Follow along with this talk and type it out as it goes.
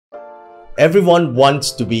Everyone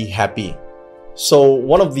wants to be happy. So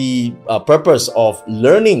one of the purpose of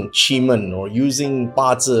learning Qi or using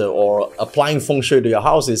八字 or applying feng shui to your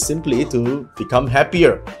house is simply to become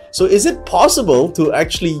happier. So is it possible to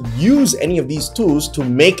actually use any of these tools to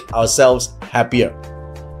make ourselves happier?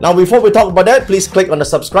 Now, before we talk about that, please click on the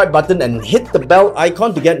subscribe button and hit the bell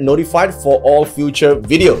icon to get notified for all future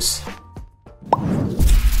videos.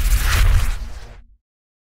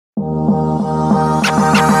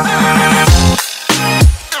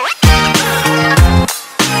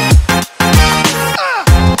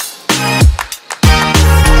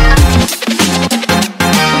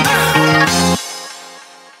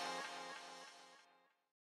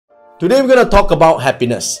 Today we're going to talk about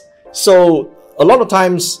happiness. So a lot of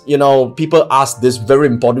times, people ask this very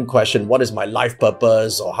important question: what is my life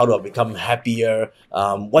purpose? Or how do I become happier?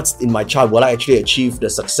 What's in my child? Will I actually achieve the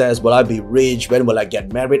success? Will I be rich? When will I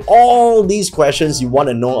get married? All these questions you want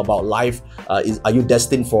to know about life. Are you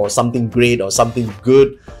destined for something great or something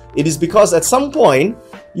good? It is because at some point,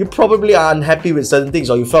 you probably are unhappy with certain things,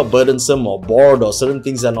 or you felt burdensome or bored, or certain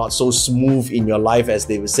things are not so smooth in your life, as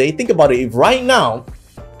they would say. Think about it. If right now,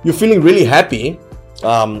 you're feeling really happy,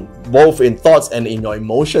 both in thoughts and in your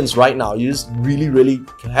emotions right now, you're just really, really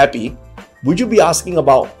happy, would you be asking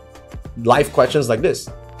about life questions like this?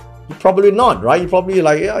 You're probably not, right? You're probably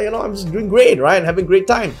like, yeah, I'm just doing great, right? Having a great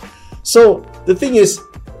time. So the thing is,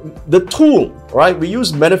 the tool, right? We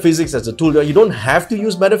use metaphysics as a tool. You don't have to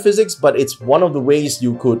use metaphysics, but it's one of the ways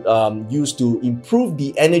you could use to improve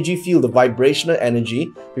the energy field, the vibrational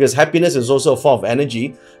energy, because happiness is also a form of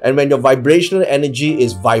energy. And when your vibrational energy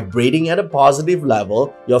is vibrating at a positive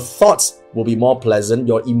level, your thoughts will be more pleasant,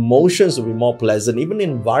 your emotions will be more pleasant, even the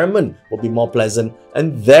environment will be more pleasant,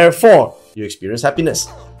 and therefore you experience happiness.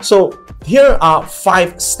 So here are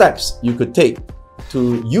 5 steps you could take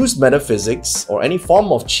to use metaphysics or any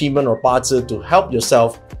form of Qi or 八字 to help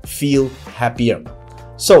yourself feel happier.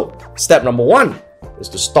 So, step number 1 is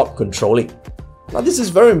to stop controlling. Now, this is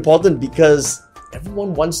very important because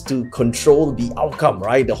everyone wants to control the outcome,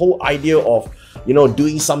 right? The whole idea of,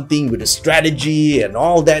 doing something with a strategy and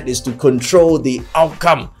all that is to control the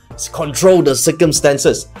outcome, it's control the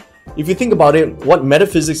circumstances. If you think about it, what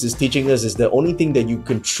metaphysics is teaching us is the only thing that you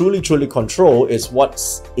can truly control is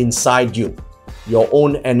what's inside you. Your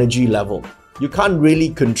own energy level. You can't really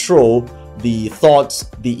control the thoughts,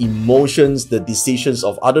 the emotions, the decisions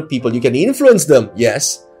of other people. You can influence them,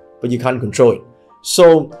 yes, but you can't control it.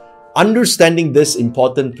 So understanding this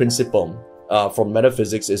important principle from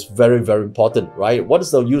metaphysics is very, very important, right? What is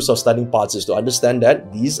the use of studying parts is to understand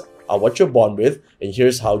that these are what you're born with, and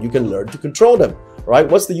here's how you can learn to control them, right?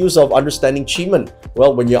 What's the use of understanding Qi?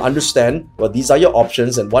 Well, when you understand, these are your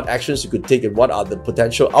options and what actions you could take and what are the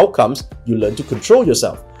potential outcomes, you learn to control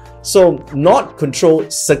yourself. So not control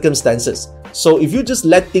circumstances. So if you just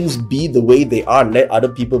let things be the way they are, let other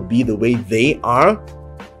people be the way they are,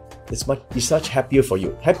 it's much happier for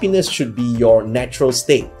you. Happiness should be your natural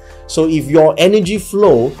state. So if your energy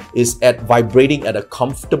flow is vibrating at a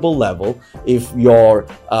comfortable level, if your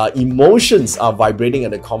emotions are vibrating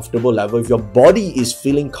at a comfortable level, if your body is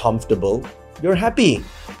feeling comfortable, you're happy.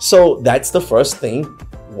 So that's the first thing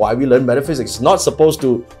why we learn metaphysics. It's not supposed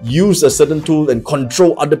to use a certain tool and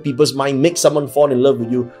control other people's mind, make someone fall in love with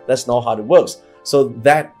you. That's not how it works. So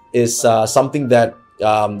that is something that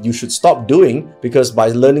you should stop doing, because by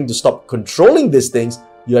learning to stop controlling these things,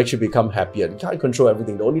 you actually become happier. You can't control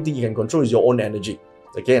everything. The only thing you can control is your own energy,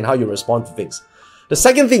 okay, and how you respond to things. The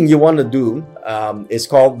second thing you want to do is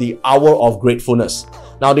called the hour of gratefulness.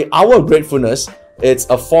 Now, the hour of gratefulness, it's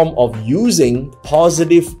a form of using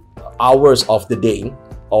positive hours of the day,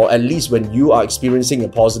 or at least when you are experiencing a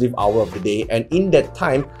positive hour of the day, and in that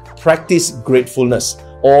time, practice gratefulness.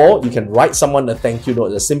 Or you can write someone a thank you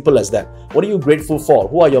note, as simple as that. What are you grateful for?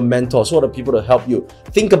 Who are your mentors? Who are the people to help you?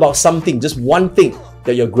 Think about something, just one thing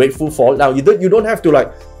that you're grateful for. Now, you don't have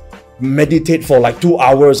to meditate for 2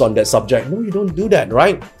 hours on that subject. No, you don't do that,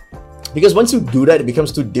 right? Because once you do that, it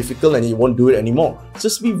becomes too difficult and you won't do it anymore.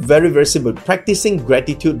 Just be very, very simple. Practicing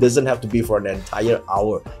gratitude doesn't have to be for an entire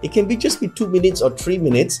hour. It can just be 2 minutes or 3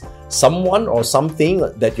 minutes. Someone or something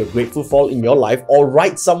that you're grateful for in your life, or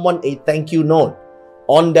write someone a thank you note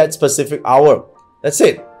on that specific hour. That's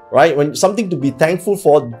it, right? When something to be thankful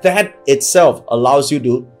for, that itself allows you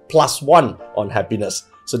to +1 on happiness.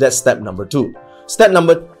 So that's step number 2. Step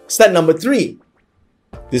number 3.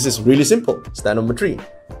 This is really simple. Step number 3.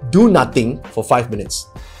 Do nothing for 5 minutes.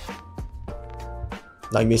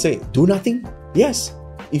 Now you may say, do nothing? Yes.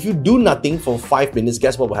 If you do nothing for 5 minutes,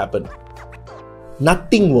 guess what will happen?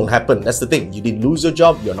 Nothing will happen. That's the thing. You didn't lose your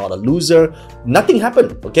job. You're not a loser. Nothing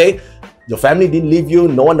happened, okay? Your family didn't leave you,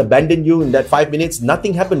 no one abandoned you in that 5 minutes,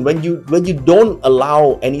 nothing happened. When you don't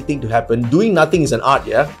allow anything to happen, doing nothing is an art,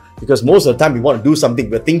 yeah? Because most of the time we want to do something,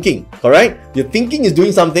 we're thinking, correct? Your thinking is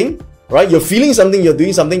doing something, right? You're feeling something, you're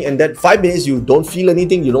doing something, and that 5 minutes you don't feel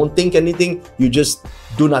anything, you don't think anything, you just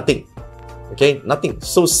do nothing. Okay, nothing.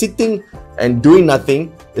 So sitting and doing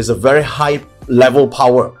nothing is a very high level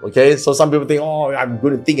power. Okay, so some people think, oh, I'm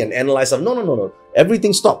going to think and analyze something. No.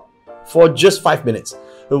 Everything stop for just 5 minutes.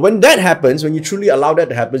 But when that happens, when you truly allow that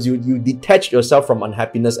to happen, you detach yourself from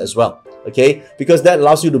unhappiness as well. Okay, because that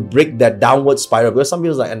allows you to break that downward spiral. Because some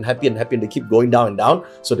people are like unhappy and they keep going down and down,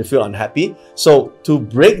 so they feel unhappy. So to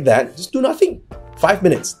break that, just do nothing. 5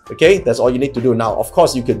 minutes. Okay, that's all you need to do. Now, of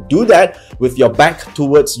course, you can do that with your back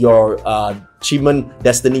towards your Chiman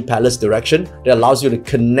Destiny Palace direction. That allows you to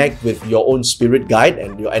connect with your own spirit guide,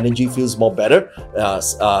 and your energy feels more better.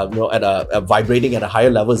 Vibrating at a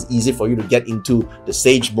higher level is easy for you to get into the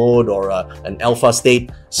sage mode or an alpha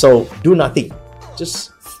state. So do nothing.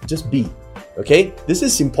 Just be. Okay, this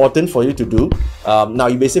is important for you to do. Now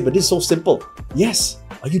you may say, but this is so simple. Yes,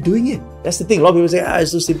 are you doing it? That's the thing. A lot of people say,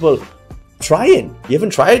 it's so simple. Try it. You haven't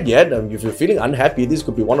tried it yet. If you're feeling unhappy, this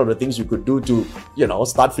could be one of the things you could do to,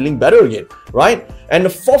 start feeling better again, right? And the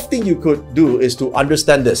fourth thing you could do is to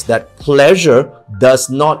understand this, that pleasure does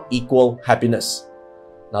not equal happiness.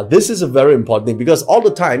 Now, this is a very important thing, because all the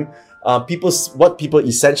time, what people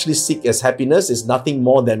essentially seek as happiness is nothing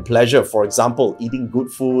more than pleasure. For example, eating good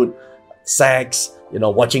food, sex,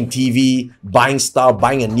 watching TV, buying stuff,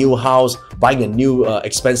 buying a new house, buying a new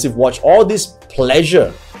expensive watch. All this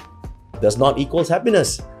pleasure does not equals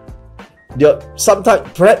happiness. Sometimes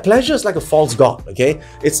pleasure is like a false god. Okay,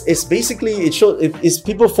 it's basically it's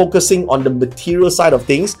people focusing on the material side of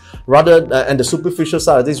things and the superficial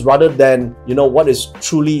side of things, rather than what is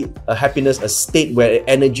truly a happiness, a state where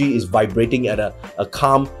energy is vibrating at a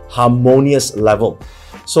calm, harmonious level.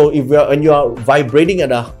 So when you are vibrating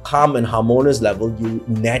at a calm and harmonious level, you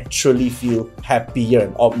naturally feel happier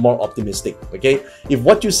and more optimistic. Okay, if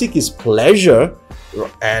what you seek is pleasure,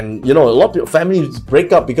 and a lot of families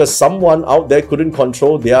break up because someone out there couldn't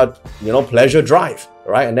control their pleasure drive,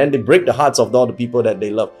 right? And then they break the hearts of all the people that they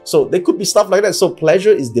love. So there could be stuff like that. So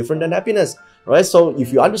pleasure is different than happiness, right? So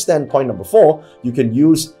if you understand point number 4, you can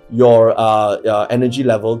use your energy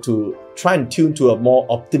level to try and tune to a more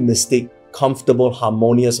optimistic, comfortable,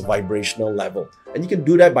 harmonious vibrational level. And you can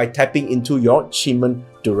do that by tapping into your Chiman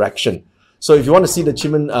direction. So if you want to see the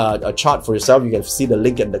Chiman chart for yourself, you can see the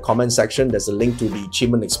link in the comment section. There's a link to the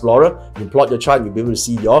Chiman Explorer. You plot your chart, you'll be able to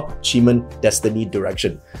see your Chiman Destiny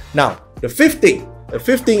direction. Now, the fifth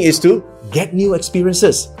thing is to get new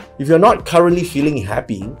experiences. If you're not currently feeling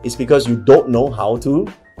happy, it's because you don't know how to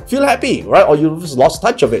feel happy, right? Or you've just lost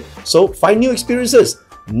touch of it. So find new experiences.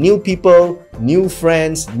 New people, new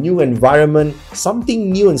friends, new environment, something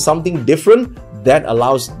new and something different that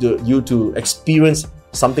allows you to experience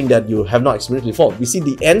something that you have not experienced before. We see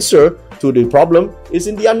the answer to the problem is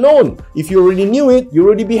in the unknown. If you already knew it, you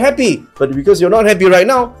already be happy. But because you're not happy right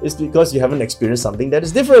now, it's because you haven't experienced something that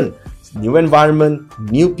is different. New environment,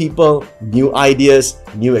 new people, new ideas,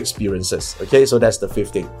 new experiences. Okay, so that's the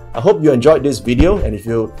 5th thing. I hope you enjoyed this video, and if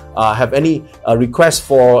you have any requests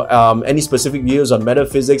for any specific videos on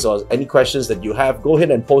metaphysics or any questions that you have, go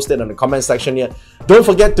ahead and post it in the comment section here. Don't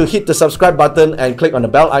forget to hit the subscribe button and click on the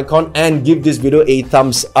bell icon and give this video a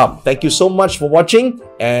thumbs up. Thank you so much for watching,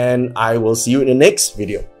 and I will see you in the next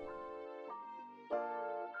video.